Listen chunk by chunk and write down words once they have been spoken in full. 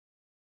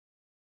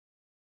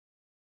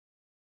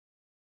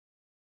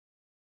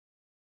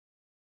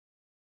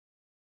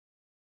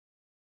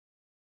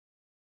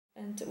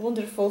And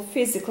wonderful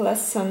physics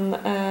lesson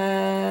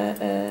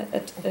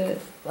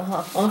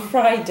on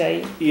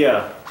Friday.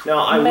 Yeah.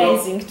 Now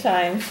Amazing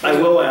time.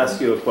 I will ask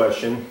you a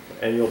question,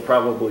 and you'll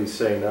probably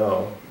say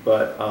no,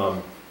 but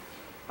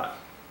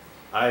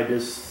I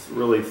just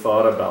really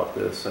thought about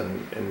this,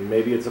 and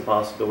maybe it's a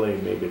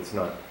possibility, maybe it's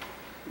not.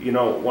 You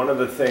know, one of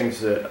the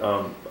things that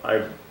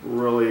I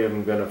really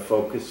am going to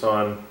focus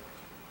on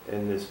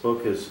in this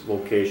book is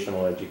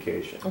vocational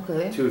education.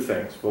 Okay. Two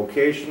things,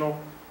 vocational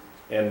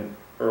and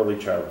early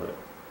childhood,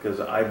 because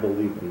I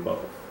believe in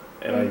both.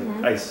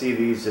 And I see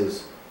these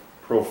as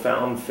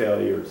profound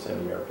failures in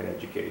American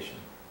education.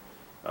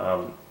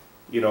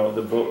 You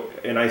know,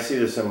 and I see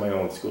this in my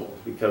own school,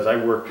 because I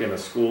work in a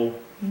school,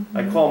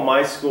 I call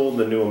my school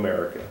the New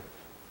America.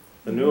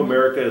 The New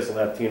America is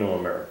Latino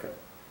America.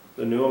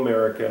 The New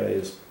America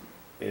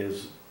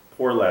is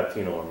poor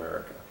Latino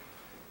America.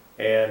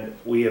 And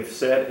we have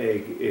set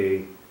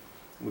a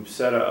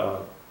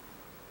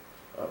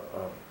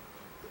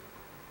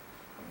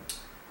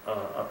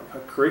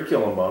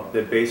curriculum up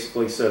that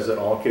basically says that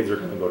all kids are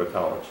going to go to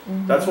college.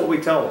 That's what we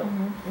tell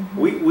them.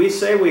 We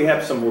say we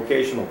have some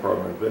vocational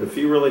programs, but if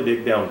you really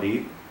dig down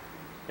deep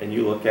and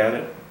you look at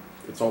it,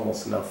 it's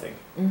almost nothing.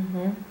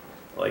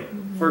 Like,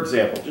 for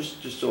example,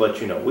 just to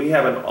let you know, we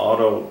have an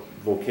auto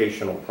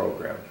vocational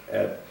program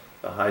at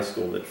the high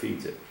school that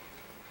feeds it.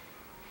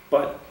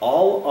 But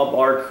all of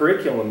our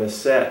curriculum is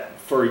set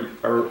for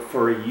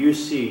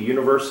UC,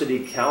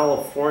 University of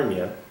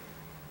California.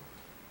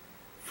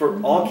 For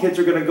all kids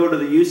are going to go to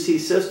the UC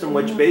system,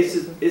 which this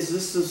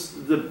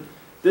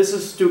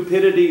is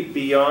stupidity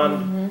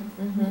beyond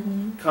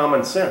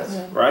common sense,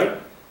 right?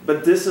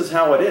 But this is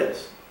how it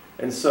is,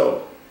 and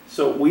so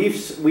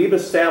we've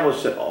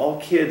established that all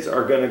kids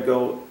are going to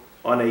go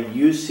on a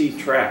UC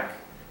track.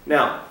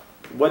 Now,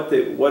 what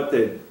they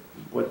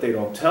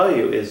don't tell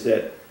you is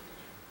that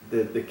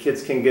the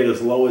kids can get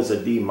as low as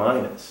a D-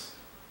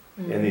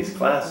 in these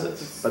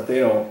classes, but they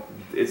don't.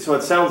 So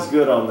it sounds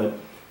good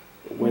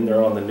when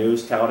they're on the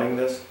news touting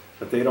this,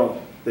 but they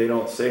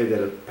don't say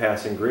that a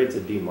passing grade's a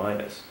D-.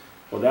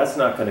 Well, that's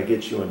not going to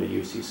get you into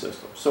UC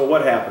system. So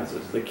what happens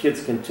is the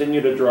kids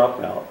continue to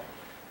drop out.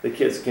 The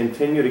kids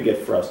continue to get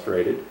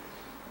frustrated.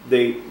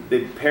 The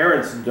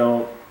parents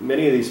don't.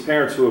 Many of these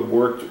parents who have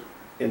worked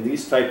in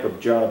these type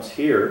of jobs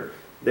here,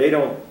 they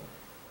don't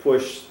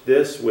push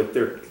this with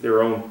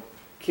their own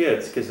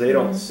kids, because they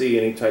don't see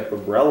any type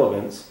of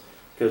relevance,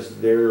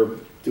 because they're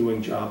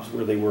doing jobs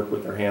where they work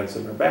with their hands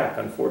and their back,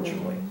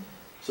 unfortunately.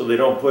 So they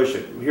don't push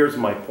it. Here's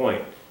my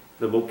point.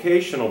 The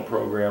vocational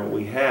program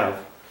we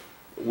have,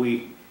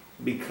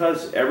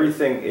 because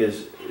everything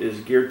is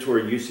geared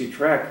toward UC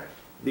track,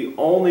 the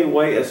only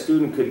way a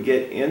student could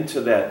get into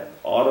that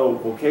auto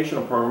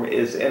vocational program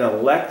is an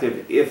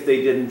elective if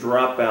they didn't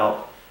drop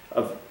out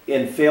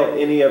and fail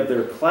any of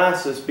their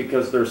classes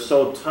because they're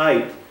so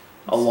tight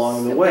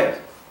along the way.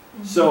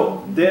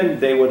 So then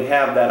they would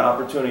have that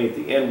opportunity at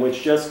the end,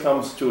 which just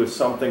comes to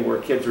something where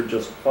kids are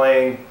just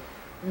playing.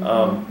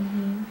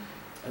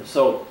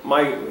 So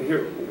why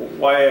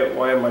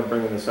am I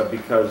bringing this up?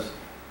 Because,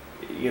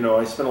 you know,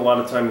 I spend a lot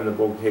of time in the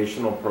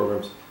vocational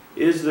programs.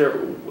 Is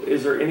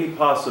there any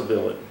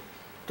possibility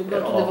to go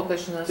to the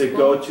vocational school? To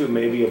go to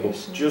maybe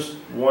just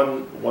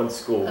one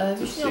school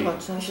to see.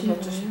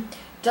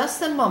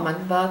 Just a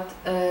moment, but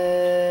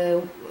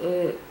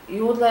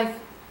you would like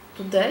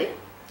today?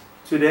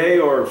 Today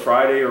or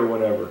Friday or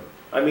whenever.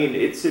 I mean,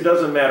 it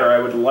doesn't matter. I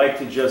would like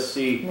to just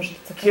see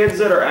kids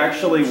that are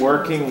actually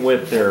working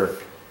with their,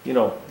 you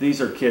know,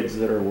 these are kids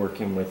that are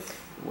working with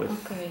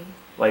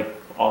like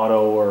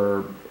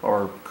auto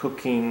or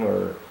cooking,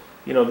 or,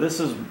 you know, this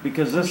is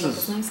because this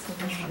is.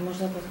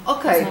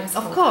 Okay,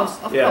 of course.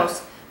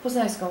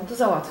 Poznańską, to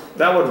załatw.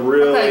 That would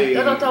really. Okay,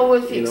 that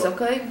will fix,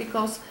 okay,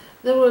 because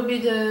there will be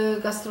the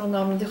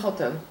gastronomy, the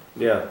hotel.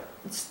 Yeah.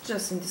 It's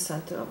just in the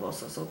center of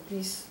Warsaw, so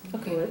please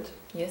do it.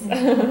 Yes.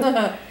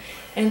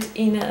 And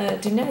in a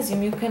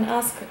gymnasium, you can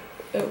ask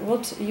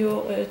what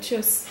you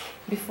choose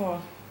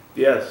before.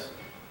 Yes.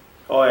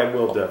 Oh, I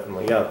will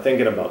definitely. Yeah,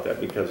 thinking about that,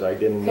 because I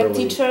didn't have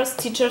really.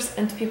 Teachers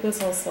and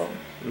pupils also.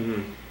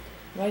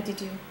 Why do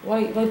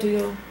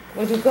you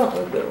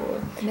go?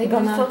 Maybe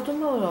for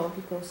tomorrow,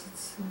 because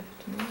it's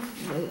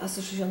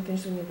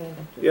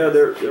Yeah,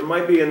 there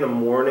might be in the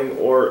morning,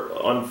 or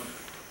on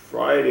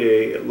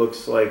Friday it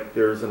looks like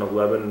there's an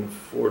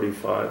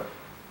 11:45,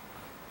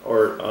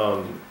 or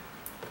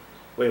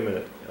wait a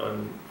minute,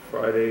 on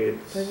Friday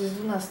it's. To jest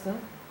 12?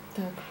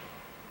 Tak.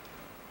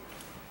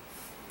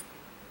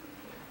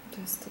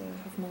 To jest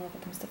Hoffmanowa,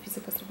 tam jest ta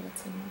fizyka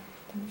rewelacyjna.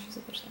 Tam musi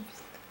zobaczyć tam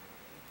fizykę.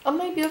 Or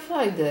maybe a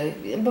Friday,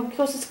 but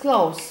because it's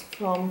close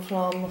from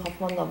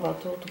Hoffmanowa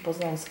to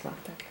Poznańska.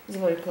 Tak. It's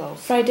very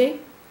close. Friday?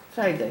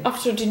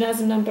 After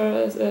gymnasium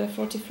number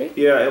 43?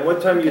 Yeah, and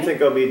what time do you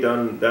think I'll be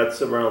done?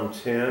 That's around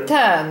 10?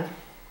 10.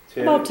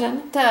 10? About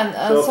 10.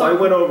 So if I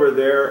went over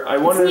there, I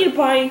wanted... It's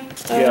nearby.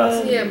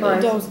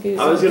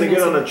 I was going to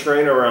get on a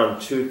train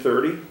around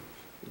 2:30,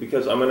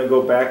 because I'm going to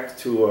go back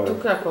to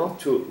Krakow.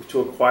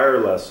 to a choir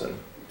lesson,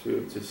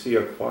 to see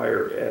a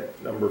choir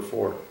at number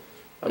 4.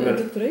 I'm gonna.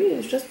 Do której?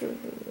 Jeszcze raz,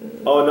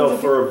 Oh no,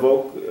 for a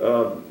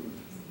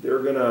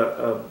they're gonna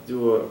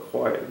do a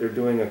choir. They're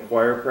doing a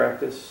choir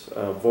practice,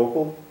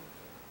 vocal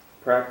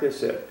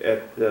practice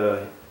at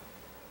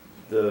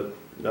the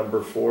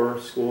number 4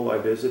 school I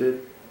visited.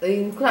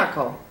 In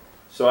Krakow.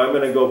 So I'm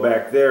gonna go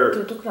back there.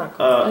 To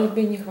Krakow.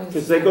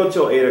 Because they go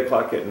till 8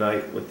 o'clock at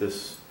night with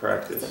this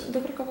practice.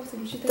 Do Krakowa chcę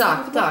wrócić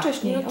Tak.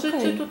 wcześniej. No,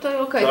 Okay. czy tutaj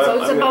okay. So So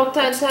it's I'm about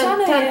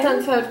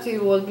 10:30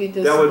 will be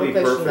this That would be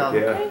vocational.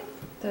 perfect, yeah.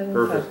 Okay.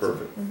 Perfect.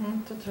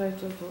 To try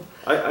to do.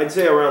 I'd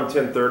say around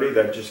 10:30.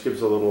 That just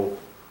gives a little.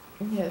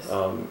 Yes.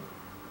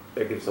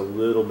 That gives a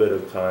little bit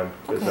of time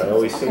because Okay. I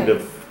always seem to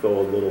Okay. go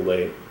a little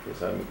late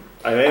because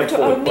I am After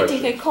full our of meeting, I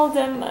questions. call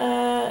them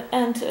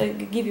and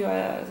give you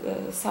a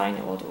sign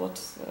what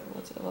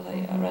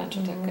I arrange.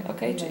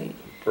 Okay, czyli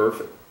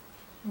Perfect.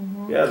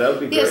 Yeah, that would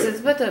be great. Yes,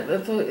 it's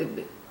better.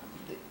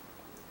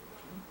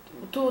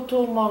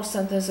 Two more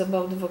sentences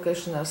about the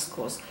vocational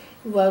schools.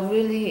 We are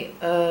really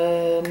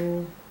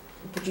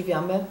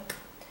podziwiamy.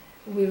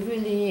 We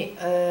really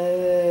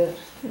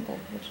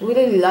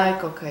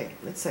like. Okay,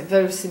 let's say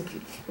very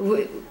simply.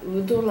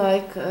 We do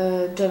like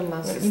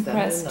German system.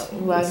 Impressed.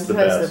 We are It's the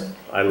impressed. best.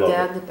 I love They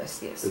are it. the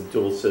best. Yes. The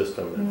dual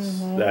system.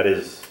 That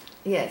is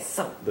Yes.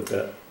 So the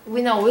best.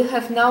 we know we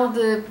have now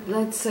the,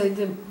 let's say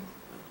the,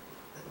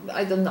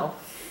 I don't know,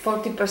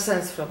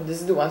 40% from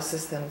this dual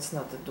system. It's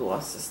not a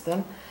dual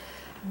system,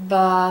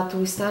 but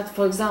we start,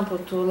 for example,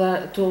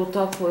 to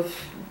talk with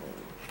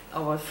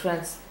our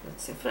friends,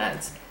 let's say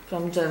friends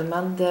from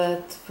German,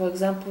 that, for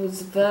example,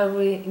 it's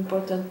very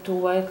important to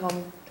work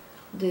on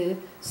the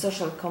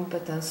social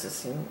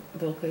competences in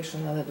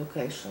vocational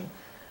education.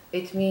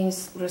 It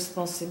means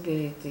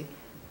responsibility,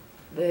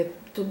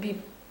 to be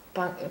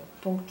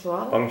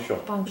punctual,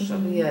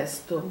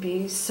 yes, to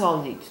be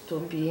solid, to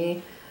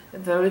be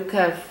very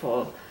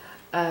careful,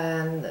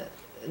 and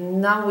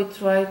now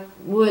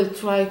we'll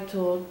try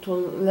to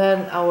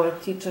learn our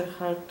teacher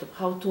how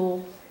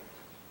to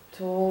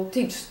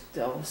teach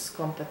those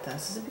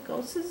competences,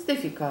 because it's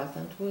difficult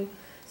and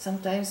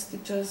sometimes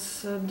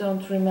teachers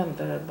don't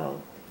remember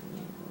about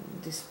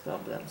these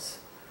problems.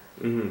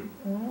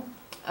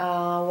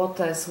 What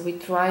else? We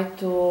try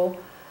to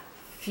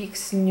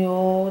fix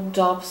new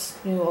jobs,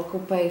 new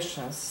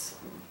occupations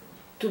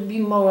to be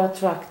more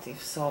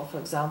attractive. So, for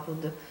example,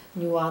 the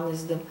new one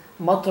is the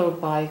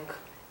motorbike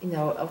in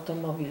our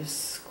automobile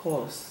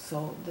schools.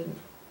 So the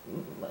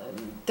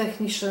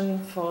technician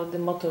for the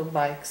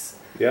motorbikes.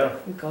 Yeah.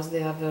 Because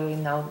they are very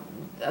now,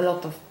 a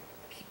lot of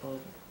people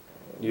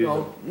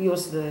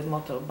use the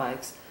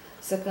motorbikes.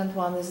 Second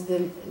one is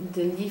the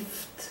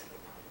lift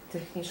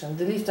technician,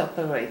 the lift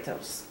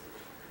operators.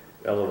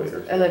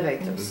 Elevators.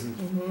 Elevators.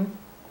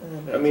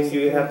 I mean,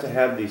 you have to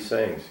have these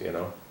things,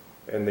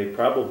 and they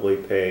probably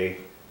pay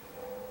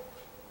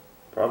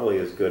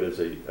as good as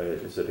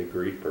a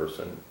degreed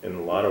person. In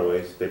a lot of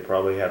ways, they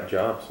probably have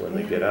jobs when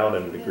they get out,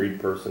 and a degreed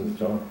person's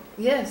job.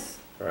 Yes.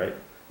 Right.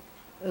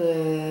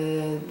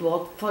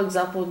 For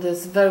example,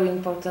 that's very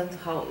important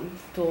how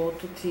to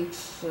teach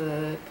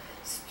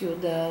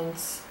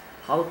students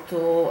how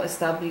to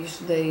establish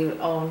their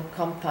own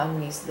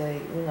companies.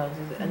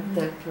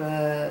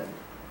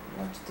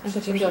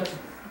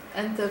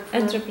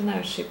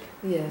 Entrepreneurship.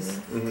 Yes.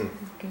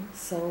 Okay.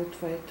 So we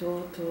try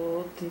to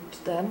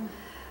teach them,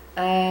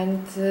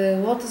 and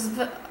what is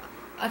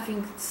I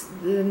think it's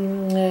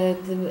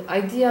the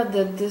idea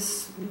that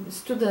these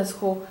students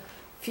who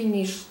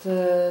finished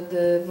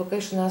the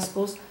vocational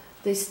schools,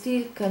 they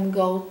still can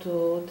go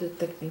to the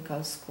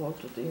technical school,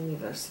 to the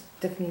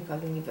technical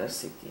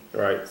university.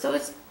 Right. So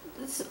it's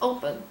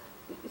open.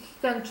 He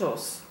can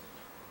choose.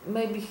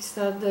 Maybe he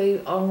start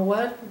their own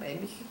work.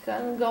 Maybe he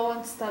can go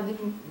and study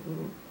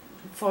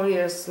 4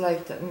 years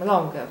later,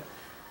 longer.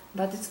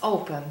 But it's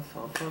open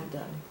for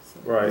them. So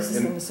Right. The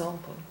system is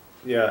open.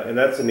 Yeah, and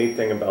that's the neat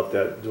thing about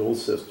that dual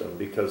system,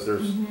 because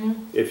there's,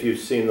 if you've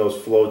seen those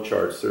flow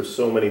charts, there's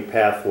so many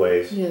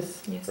pathways.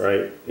 Yes.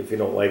 Right. If you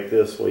don't like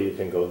this, well, you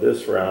can go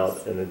this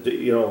route, and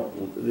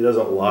it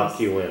doesn't lock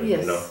you in.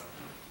 Yes.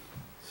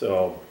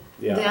 So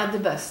yeah. They are the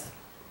best.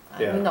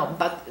 Yeah.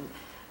 But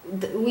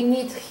we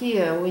need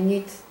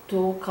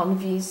to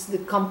convince the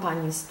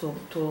companies to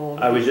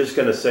I was just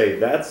going to say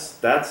that's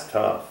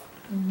tough.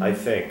 I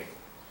think,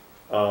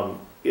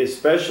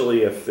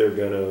 especially if they're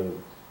going to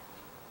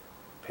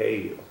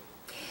pay you.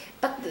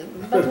 But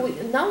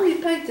now we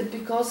pay it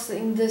because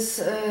in this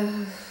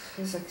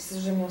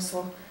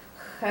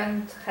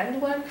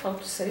handwork, how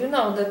to say,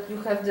 that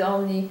you have the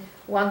only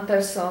one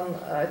person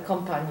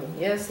company,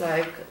 yes,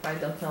 like, I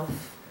don't know,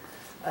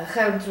 a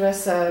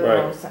hairdresser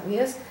or something,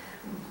 yes.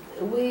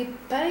 We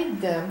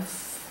paid them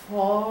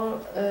for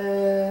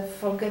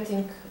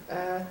getting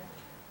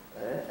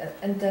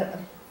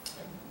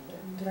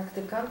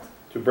practicant.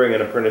 To bring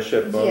an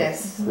apprenticeship.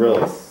 Yes.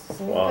 Really? Yes.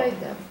 So Wow. we paid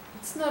them.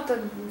 It's not a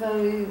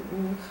very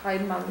high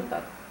money,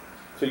 but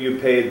So you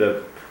pay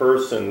the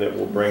person that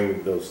will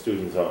bring those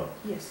students on.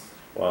 yes.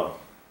 Wow.